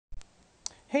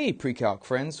Hey pre-calc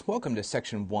friends, welcome to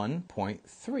section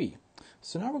 1.3.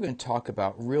 So now we're going to talk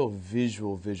about real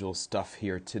visual stuff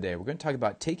here today. We're going to talk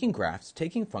about taking graphs,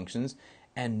 taking functions,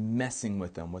 and messing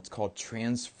with them, what's called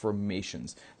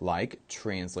transformations, like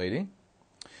translating,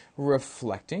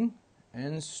 reflecting,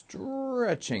 and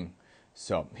stretching.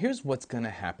 So here's what's going to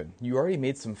happen. You already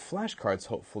made some flashcards,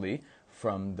 hopefully,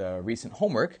 from the recent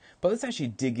homework, but let's actually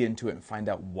dig into it and find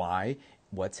out why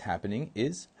what's happening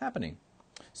is happening.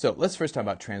 So let's first talk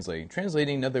about translating.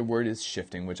 Translating, another word is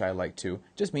shifting, which I like too.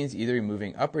 Just means either you're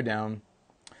moving up or down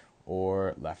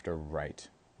or left or right.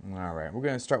 All right, we're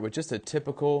going to start with just a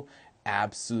typical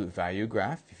absolute value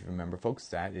graph. If you remember, folks,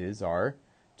 that is our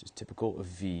just typical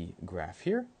V graph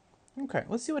here. Okay,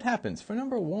 let's see what happens. For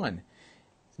number one,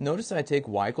 notice that I take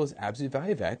y equals absolute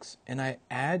value of x and I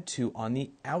add 2 on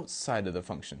the outside of the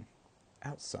function.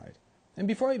 Outside. And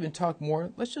before I even talk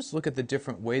more, let's just look at the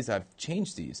different ways I've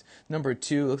changed these. Number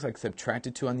 2 looks like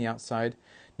subtracted 2 on the outside.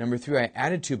 Number 3, I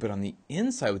added 2 but on the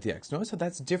inside with the x. Notice how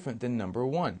that's different than number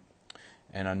 1.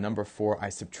 And on number 4, I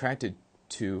subtracted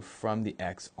 2 from the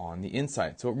x on the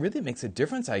inside. So it really makes a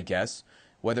difference, I guess,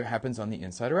 whether it happens on the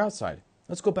inside or outside.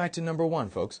 Let's go back to number 1,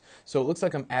 folks. So it looks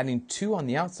like I'm adding 2 on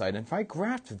the outside. And if I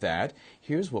graphed that,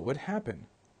 here's what would happen.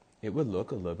 It would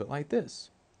look a little bit like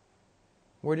this.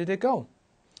 Where did it go?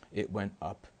 It went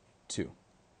up 2.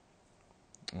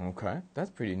 Okay,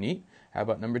 that's pretty neat. How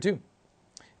about number 2?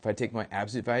 If I take my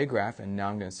absolute value graph and now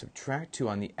I'm going to subtract 2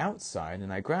 on the outside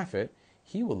and I graph it,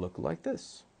 he will look like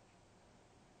this.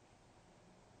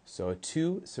 So a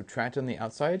 2 subtracted on the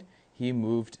outside, he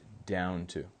moved down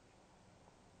 2.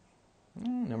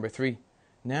 Number 3.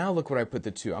 Now look what I put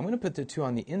the 2. I'm going to put the 2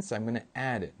 on the inside. I'm going to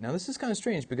add it. Now this is kind of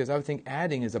strange because I would think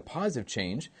adding is a positive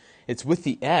change. It's with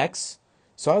the x.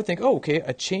 So I would think, oh, okay,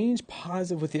 a change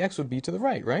positive with the x would be to the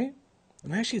right, right?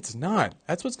 And actually it's not.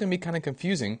 That's what's going to be kind of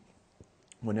confusing.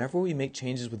 Whenever we make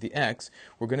changes with the x,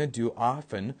 we're going to do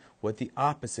often what the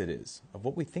opposite is of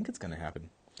what we think it's going to happen.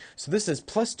 So this is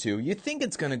plus 2. You think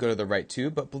it's going to go to the right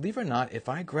 2, but believe it or not, if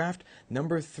I graphed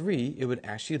number 3, it would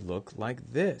actually look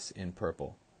like this in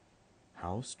purple.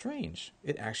 How strange.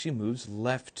 It actually moves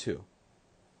left 2.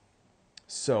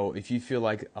 So if you feel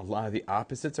like a lot of the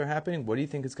opposites are happening, what do you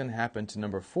think is going to happen to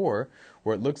number 4,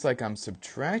 where it looks like I'm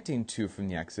subtracting 2 from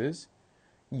the x's?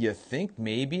 You think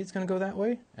maybe it's going to go that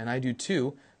way, and I do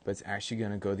too, but it's actually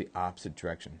going to go the opposite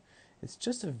direction. It's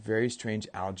just a very strange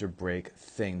algebraic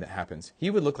thing that happens. He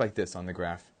would look like this on the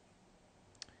graph.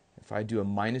 If I do a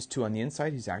minus 2 on the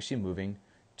inside, he's actually moving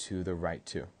to the right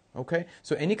 2. Okay,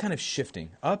 so any kind of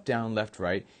shifting, up, down, left,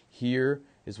 right, here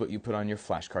is what you put on your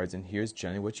flashcards, and here's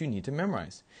generally what you need to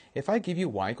memorize. If I give you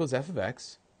y equals f of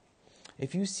x,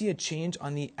 if you see a change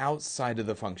on the outside of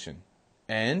the function,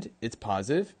 and it's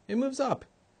positive, it moves up.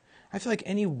 I feel like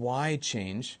any y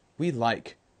change we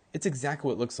like. It's exactly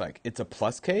what it looks like. It's a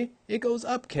plus k, it goes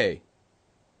up k.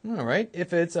 All right,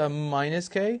 if it's a minus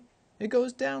k, it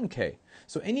goes down k.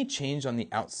 So any change on the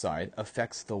outside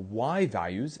affects the y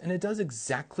values, and it does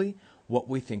exactly what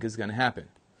we think is going to happen.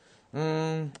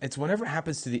 It's whenever it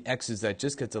happens to the x's that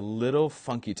just gets a little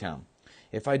funky town.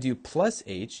 If I do plus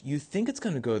h, you think it's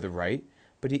going to go to the right,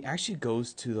 but he actually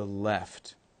goes to the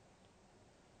left.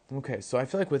 Okay, so I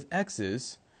feel like with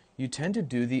x's, you tend to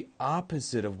do the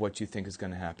opposite of what you think is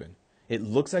going to happen. It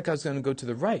looks like I was going to go to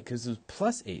the right because it was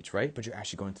plus h, right? But you're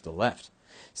actually going to the left.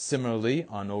 Similarly,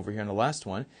 on over here on the last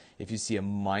one, if you see a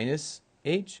minus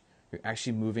h, you're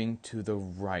actually moving to the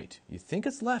right. You think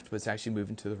it's left, but it's actually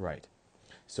moving to the right.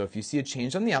 So if you see a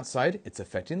change on the outside, it's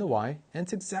affecting the y, and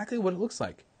it's exactly what it looks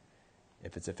like.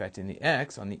 If it's affecting the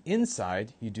x on the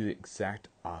inside, you do the exact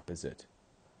opposite.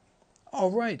 All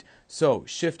right, so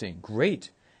shifting,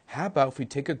 great. How about if we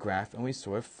take a graph and we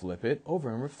sort of flip it over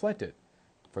and reflect it?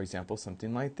 For example,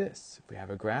 something like this. If we have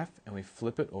a graph and we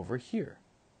flip it over here,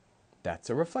 that's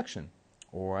a reflection.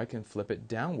 Or I can flip it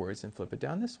downwards and flip it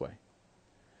down this way.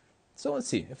 So let's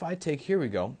see, if I take, here we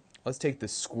go, let's take the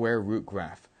square root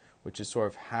graph, which is sort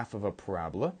of half of a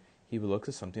parabola. He would look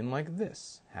at something like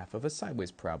this, half of a sideways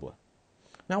parabola.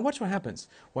 Now watch what happens.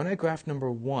 When I graph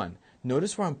number 1,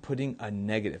 notice where I'm putting a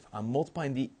negative. I'm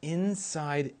multiplying the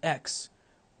inside x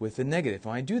with a negative.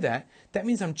 When I do that, that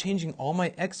means I'm changing all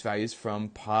my x values from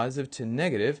positive to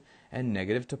negative and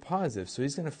negative to positive. So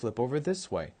he's going to flip over this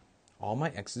way. All my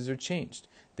x's are changed.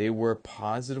 They were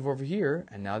positive over here,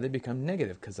 and now they become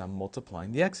negative because I'm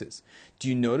multiplying the x's. Do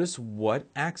you notice what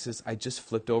axis I just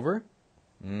flipped over?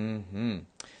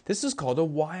 This is called a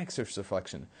y-axis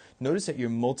reflection. Notice that you're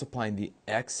multiplying the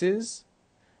x's,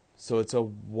 so it's a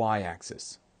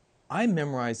y-axis. I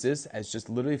memorize this as just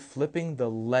literally flipping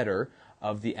the letter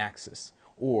of the axis.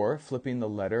 or flipping the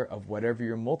letter of whatever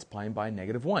you're multiplying by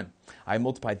 -1. I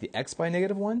multiplied the x by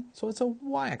 -1, so it's a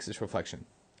y-axis reflection.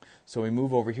 So we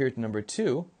move over here to number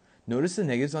 2. Notice the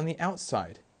negatives on the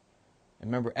outside. And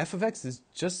remember, f of x is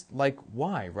just like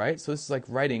y, right? So this is like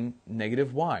writing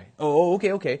 -y. Oh,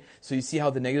 okay. So you see how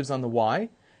the negative's on the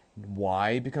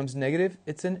y becomes negative?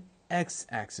 It's an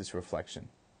x-axis reflection.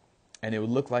 And it would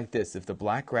look like this. If the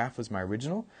black graph was my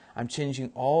original, I'm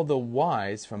changing all the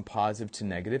y's from positive to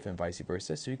negative and vice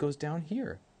versa, so it goes down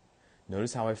here.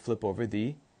 Notice how I flip over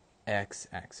the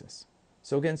x-axis.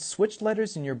 So again, switch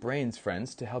letters in your brains,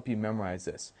 friends, to help you memorize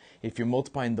this. If you're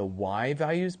multiplying the y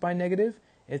values by negative,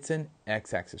 it's an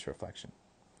x-axis reflection.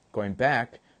 Going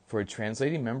back, for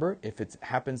translating, remember, if it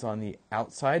happens on the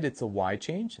outside, it's a y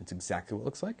change. It's exactly what it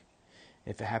looks like.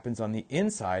 If it happens on the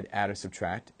inside, add or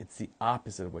subtract, it's the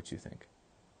opposite of what you think.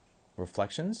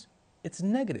 Reflections, it's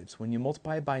negatives. When you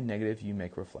multiply by negative, you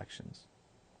make reflections.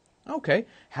 Okay,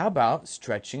 how about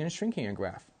stretching and shrinking a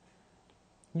graph?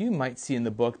 You might see in the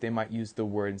book, they might use the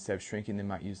word, instead of shrinking, they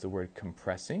might use the word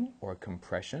compressing or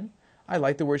compression. I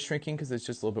like the word shrinking because it's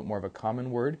just a little bit more of a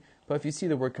common word, but if you see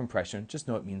the word compression, just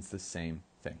know it means the same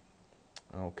thing.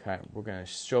 Okay, we're going to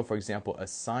show, for example, a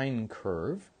sine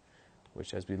curve,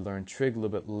 which as we learn trig a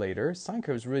little bit later, sine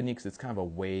curve is really neat because it's kind of a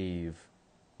wave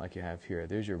like you have here.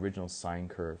 There's your original sine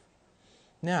curve.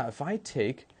 Now, if I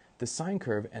take the sine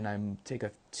curve and I take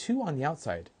a 2 on the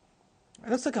outside, it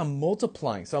looks like I'm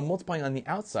multiplying. So I'm multiplying on the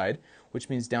outside, which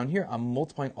means down here I'm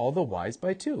multiplying all the y's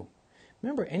by 2.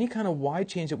 Remember, any kind of y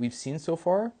change that we've seen so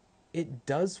far, it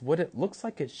does what it looks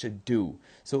like it should do.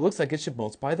 So it looks like it should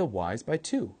multiply the y's by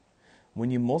 2. When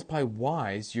you multiply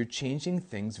y's, you're changing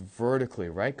things vertically,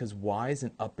 right? Because y is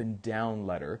an up and down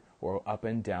letter, or up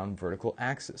and down vertical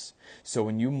axis. So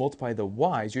when you multiply the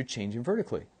y's, you're changing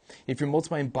vertically. If you're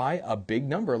multiplying by a big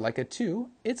number like a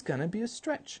 2, it's going to be a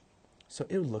stretch. So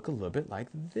it would look a little bit like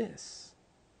this.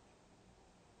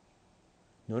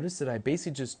 Notice that I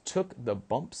basically just took the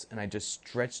bumps and I just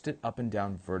stretched it up and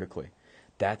down vertically.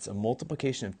 That's a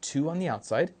multiplication of 2 on the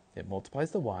outside. It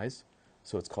multiplies the y's,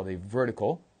 so it's called a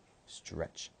vertical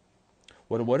stretch.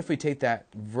 What if we take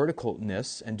that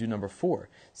verticalness and do number 4?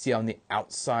 See how on the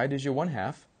outside is your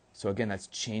 1/2. So again, that's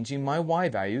changing my y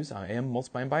values. I am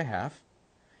multiplying by half.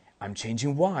 I'm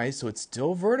changing y, so it's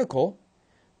still vertical.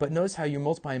 But notice how you're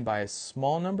multiplying by a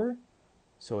small number,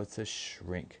 so it's a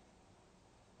shrink.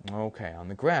 Okay, on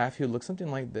the graph, here looks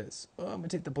something like this. Oh, I'm going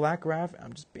to take the black graph, and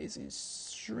I'm just basically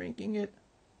shrinking it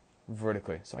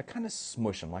vertically. So I kind of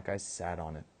smush them like I sat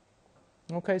on it.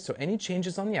 Okay, so any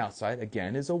changes on the outside,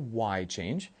 again, is a y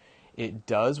change. It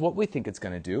does what we think it's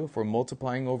going to do. If we're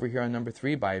multiplying over here on number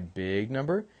 3 by a big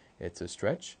number, it's a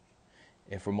stretch.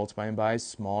 If we're multiplying by a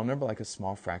small number, like a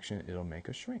small fraction, it'll make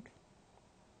a shrink.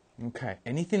 Okay,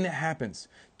 anything that happens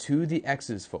to the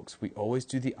x's, folks, we always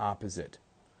do the opposite.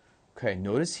 Okay,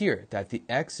 notice here that the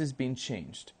x is being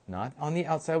changed. Not on the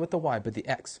outside with the y, but the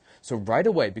x. So right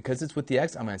away, because it's with the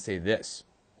x, I'm going to say this,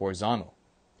 horizontal.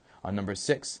 On number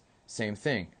 6, same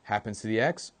thing. Happens to the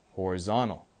x,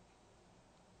 horizontal.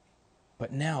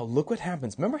 But now, look what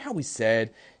happens. Remember how we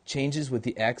said changes with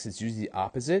the x is usually the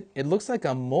opposite? It looks like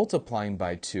I'm multiplying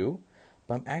by 2,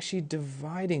 but I'm actually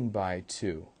dividing by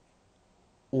 2.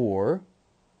 Or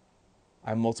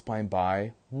I'm multiplying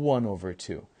by 1 over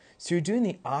 2. So you're doing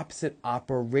the opposite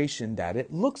operation that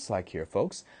it looks like here,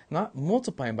 folks. Not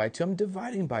multiplying by 2, I'm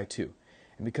dividing by 2.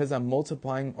 And because I'm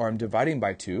multiplying, or I'm dividing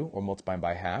by 2, or multiplying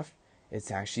by half,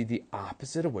 it's actually the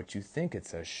opposite of what you think.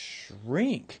 It's a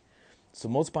shrink. So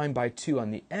multiplying by 2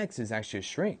 on the x is actually a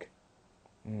shrink.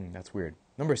 That's weird.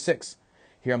 Number 6.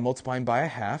 Here I'm multiplying by a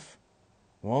half.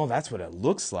 Well, that's what it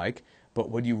looks like. But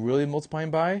what are you really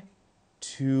multiplying by?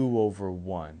 2 over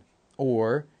 1.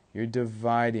 Or you're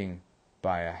dividing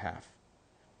by a half.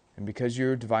 And because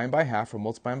you're dividing by half or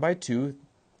multiplying by 2,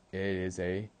 it is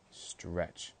a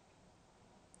stretch.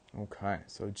 Okay,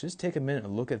 so just take a minute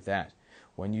and look at that.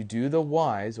 When you do the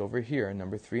y's over here,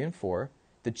 number 3 and 4,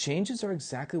 the changes are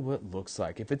exactly what it looks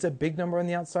like. If it's a big number on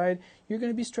the outside, you're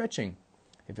going to be stretching.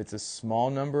 If it's a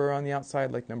small number on the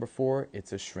outside, like number 4,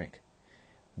 it's a shrink.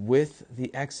 With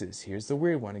the x's, here's the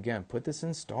weird one. Again, put this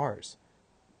in stars.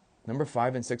 Number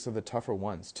 5 and 6 are the tougher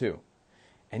ones, too.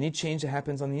 Any change that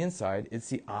happens on the inside, it's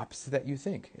the opposite that you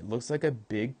think. It looks like a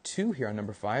big 2 here on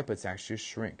number 5, but it's actually a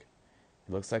shrink.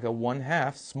 It looks like a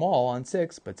 1/2 small on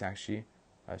 6, but it's actually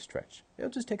a stretch.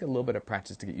 It'll just take a little bit of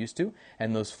practice to get used to,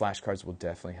 and those flashcards will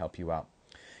definitely help you out.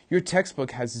 Your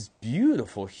textbook has this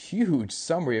beautiful, huge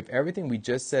summary of everything we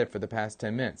just said for the past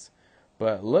 10 minutes.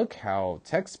 But look how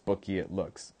textbooky it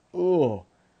looks. Ooh,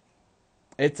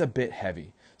 it's a bit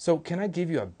heavy. So can I give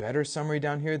you a better summary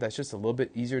down here that's just a little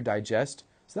bit easier to digest?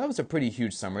 So that was a pretty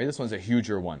huge summary. This one's a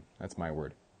huger one. That's my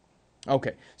word.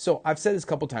 Okay, so I've said this a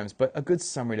couple times, but a good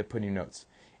summary to put in your notes.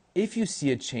 If you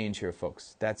see a change here,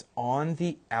 folks, that's on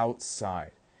the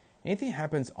outside. Anything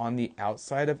happens on the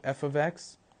outside of f of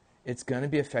x, it's going to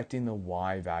be affecting the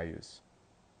y values.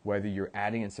 Whether you're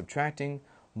adding and subtracting,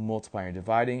 multiplying or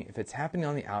dividing, if it's happening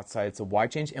on the outside, it's a y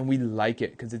change, and we like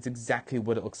it because it's exactly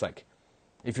what it looks like.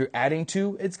 If you're adding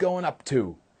 2, it's going up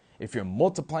 2. If you're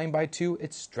multiplying by 2,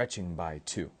 it's stretching by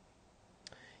 2.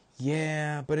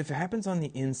 Yeah, but if it happens on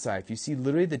the inside, if you see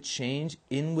literally the change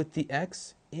in with the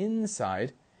x,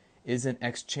 inside is an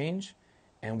x change,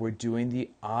 and we're doing the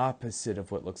opposite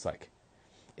of what it looks like.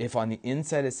 If on the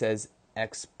inside it says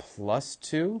x plus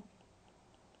 2,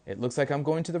 it looks like I'm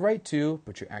going to the right 2,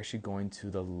 but you're actually going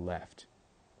to the left.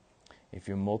 If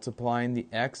you're multiplying the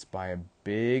x by a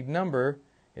big number,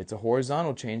 it's a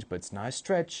horizontal change, but it's not a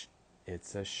stretch,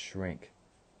 it's a shrink.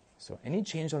 So any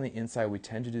change on the inside, we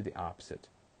tend to do the opposite.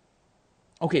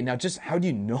 Okay, now just how do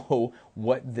you know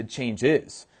what the change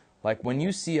is? Like when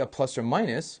you see a plus or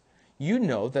minus, you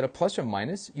know that a plus or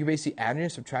minus, you're basically adding or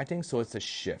subtracting, so it's a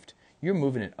shift. You're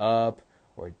moving it up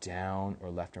or down or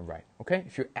left and right. Okay,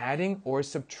 if you're adding or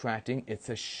subtracting, it's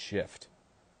a shift.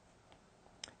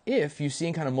 If you see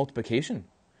any kind of multiplication,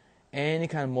 any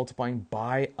kind of multiplying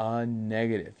by a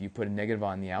negative, you put a negative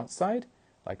on the outside,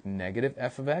 like negative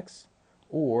f of x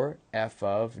or f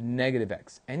of negative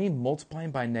x. Any multiplying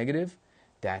by negative,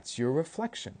 that's your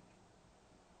reflection.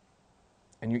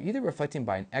 And you're either reflecting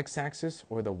by an x-axis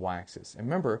or the y-axis. And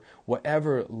remember,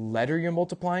 whatever letter you're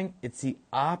multiplying, it's the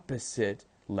opposite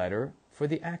letter for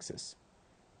the axis.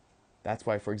 That's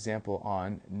why, for example,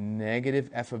 on negative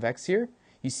f of x here,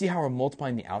 you see how we're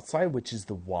multiplying the outside, which is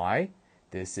the y.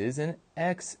 This is an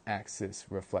x-axis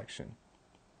reflection.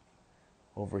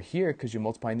 Over here, because you're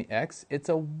multiplying the x, it's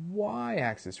a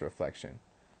y-axis reflection.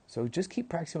 So just keep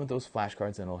practicing with those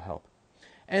flashcards and it'll help.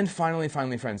 And finally,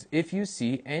 friends, if you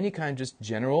see any kind of just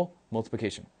general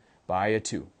multiplication by a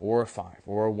 2 or a 5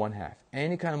 or a 1/2,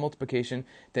 any kind of multiplication,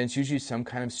 then it's usually some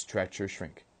kind of stretch or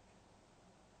shrink.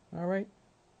 All right?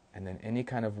 And then any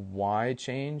kind of y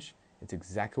change, it's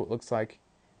exactly what it looks like.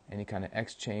 Any kind of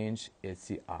x change, it's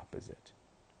the opposite.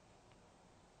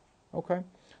 Okay?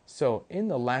 So in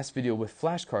the last video with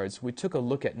flashcards, we took a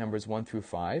look at numbers 1 through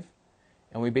 5,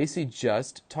 and we basically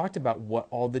just talked about what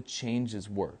all the changes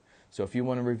were. So if you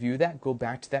want to review that, go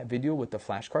back to that video with the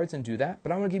flashcards and do that.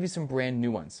 But I want to give you some brand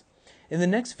new ones. In the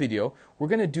next video, we're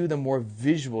going to do the more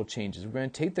visual changes. We're going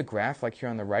to take the graph like here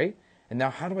on the right, and now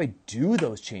how do I do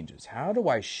those changes? How do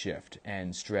I shift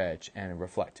and stretch and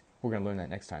reflect? We're going to learn that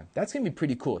next time. That's going to be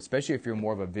pretty cool, especially if you're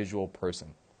more of a visual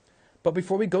person. But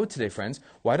before we go today, friends,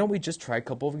 why don't we just try a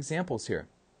couple of examples here?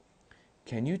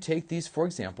 Can you take these 4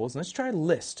 examples, and let's try to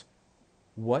list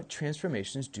what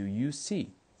transformations do you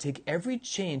see? Take every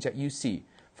change that you see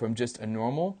from just a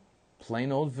normal,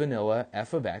 plain old vanilla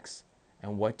f of x,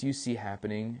 and what do you see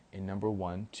happening in number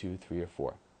 1, 2, 3, or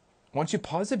 4? I want you to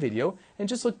pause the video and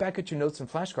just look back at your notes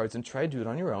and flashcards and try to do it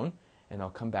on your own, and I'll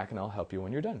come back and I'll help you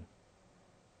when you're done.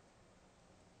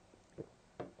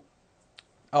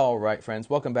 All right, friends,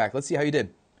 welcome back. Let's see how you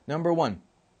did. Number 1.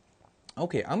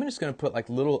 Okay, I'm just going to put like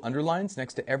little underlines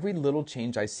next to every little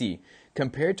change I see.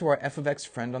 Compared to our f of x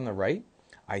friend on the right,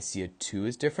 I see a 2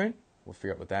 is different. We'll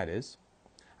figure out what that is.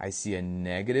 I see a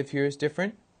negative here is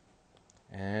different.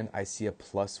 And I see a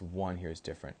plus 1 here is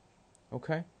different.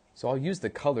 Okay? So I'll use the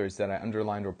colors that I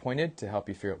underlined or pointed to help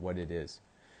you figure out what it is.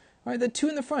 All right, the 2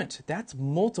 in the front, that's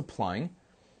multiplying.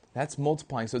 That's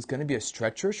multiplying, so it's going to be a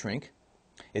stretch or shrink.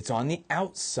 It's on the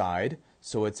outside,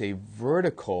 so it's a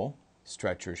vertical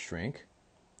stretch or shrink.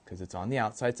 Because it's on the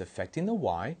outside, it's affecting the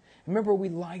y. Remember, we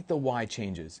like the y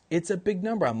changes. It's a big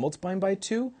number. I'm multiplying by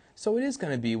 2, so it is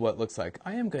going to be what it looks like.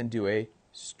 I am going to do a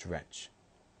stretch.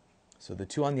 So the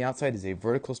 2 on the outside is a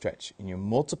vertical stretch, and you're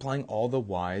multiplying all the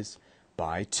y's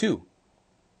by 2.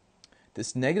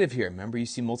 This negative here, remember you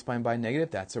see multiplying by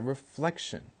negative? That's a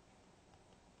reflection.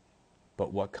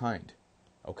 But what kind?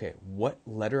 Okay, what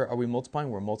letter are we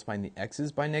multiplying? We're multiplying the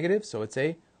x's by negative, so it's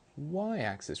a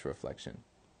y-axis reflection.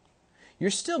 You're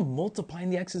still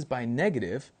multiplying the x's by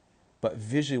negative, but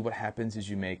visually what happens is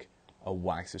you make a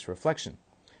y-axis reflection.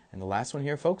 And the last one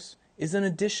here, folks, is an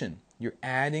addition. You're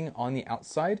adding on the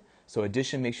outside, so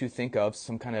addition makes you think of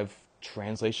some kind of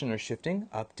translation or shifting,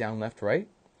 up, down, left, right.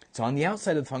 It's on the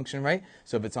outside of the function, right?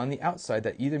 So if it's on the outside,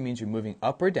 that either means you're moving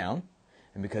up or down,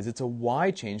 and because it's a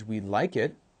y change, we like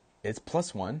it, it's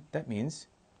plus 1, that means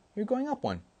you're going up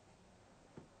 1.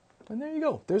 And there you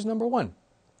go, there's number 1.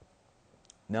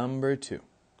 Number 2.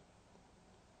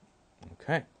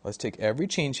 Okay, let's take every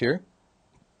change here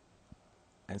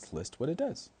and let's list what it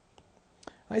does.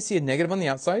 I see a negative on the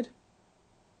outside.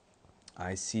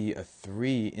 I see a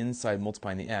 3 inside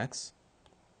multiplying the x.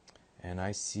 And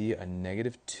I see a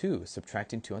negative 2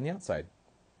 subtracting 2 on the outside.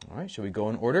 All right, shall we go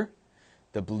in order?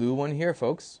 The blue one here,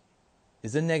 folks,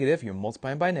 is a negative. You're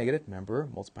multiplying by negative. Remember,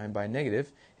 multiplying by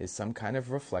negative is some kind of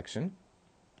reflection.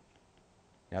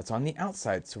 Now it's on the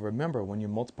outside, so remember, when you're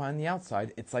multiplying the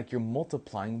outside, it's like you're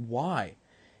multiplying y.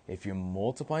 If you're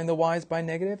multiplying the y's by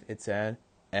negative, it's an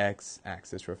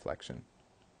x-axis reflection.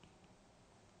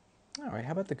 All right,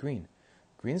 how about the green?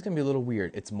 Green's going to be a little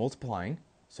weird. It's multiplying,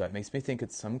 so it makes me think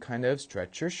it's some kind of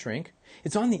stretch or shrink.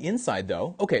 It's on the inside,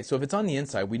 though. Okay, so if it's on the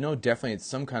inside, we know definitely it's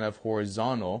some kind of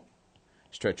horizontal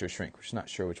stretch or shrink. We're just not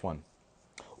sure which one.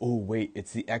 Oh, wait,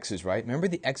 it's the x's, right? Remember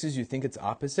the x's, you think it's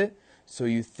opposite? So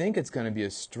you think it's going to be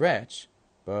a stretch,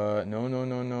 but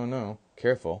no.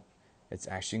 Careful. It's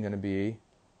actually going to be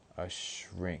a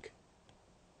shrink.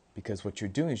 Because what you're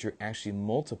doing is you're actually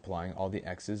multiplying all the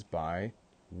x's by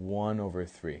 1 over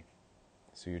 3.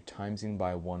 So you're timesing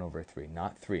by 1 over 3,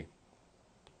 not 3.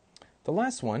 The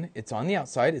last one, it's on the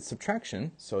outside, it's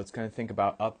subtraction, so it's going to think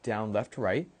about up, down, left,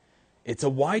 right. It's a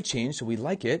y change, so we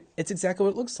like it. It's exactly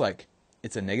what it looks like.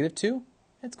 It's a negative 2,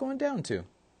 it's going down 2.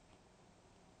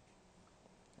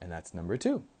 And that's number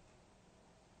 2.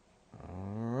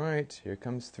 All right, here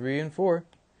comes 3 and 4.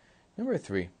 Number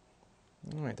 3.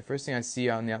 All right, the first thing I see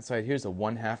on the outside, here's a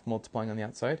 1/2 multiplying on the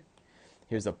outside.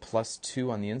 Here's a plus 2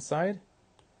 on the inside.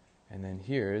 And then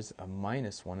here's a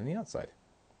minus 1 on the outside.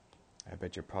 I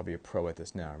bet you're probably a pro at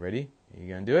this now. Ready? Are you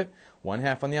going to do it?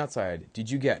 1/2 on the outside.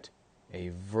 Did you get a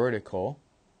vertical?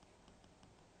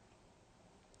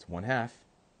 It's 1/2.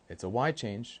 It's a y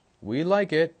change. We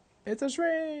like it. It's a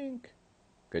shrink.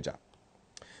 Good job.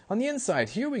 On the inside,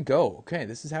 here we go. Okay,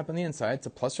 this is happening on the inside. It's a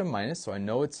plus or minus, so I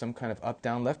know it's some kind of up,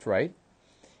 down, left, right.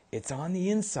 It's on the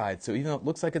inside, so even though it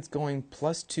looks like it's going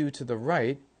plus 2 to the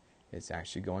right, it's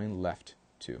actually going left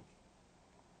 2.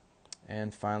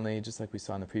 And finally, just like we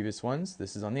saw in the previous ones,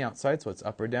 this is on the outside, so it's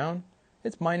up or down.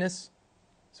 It's minus,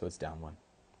 so it's down 1.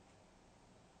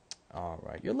 All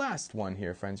right, your last one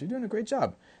here, friends. You're doing a great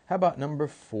job. How about number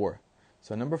 4?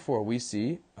 So number 4, we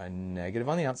see a negative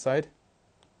on the outside.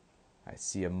 I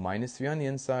see a minus 3 on the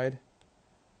inside.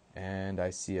 And I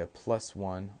see a plus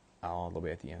 1 all the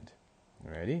way at the end.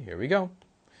 Ready? Here we go.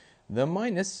 The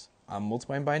minus, I'm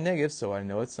multiplying by negative, so I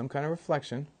know it's some kind of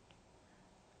reflection.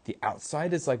 The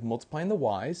outside is like multiplying the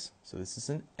y's, so this is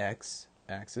an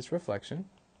x-axis reflection.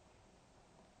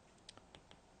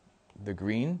 The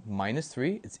green, minus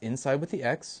 3, it's inside with the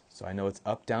x, so I know it's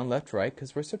up, down, left, right,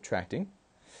 because we're subtracting.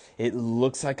 It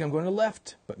looks like I'm going to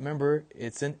left, but remember,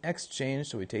 it's an x change,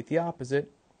 so we take the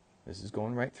opposite. This is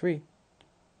going right 3.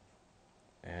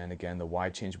 And again, the y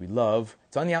change we love.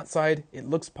 It's on the outside, it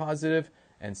looks positive,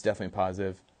 and it's definitely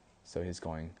positive, so he's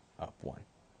going up 1.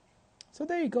 So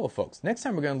there you go, folks. Next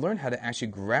time we're going to learn how to actually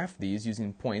graph these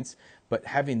using points, but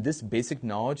having this basic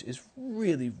knowledge is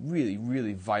really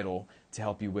vital to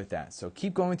help you with that. So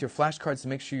keep going with your flashcards to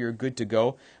make sure you're good to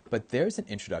go, but there's an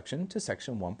introduction to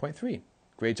section 1.3.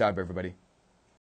 Great job, everybody.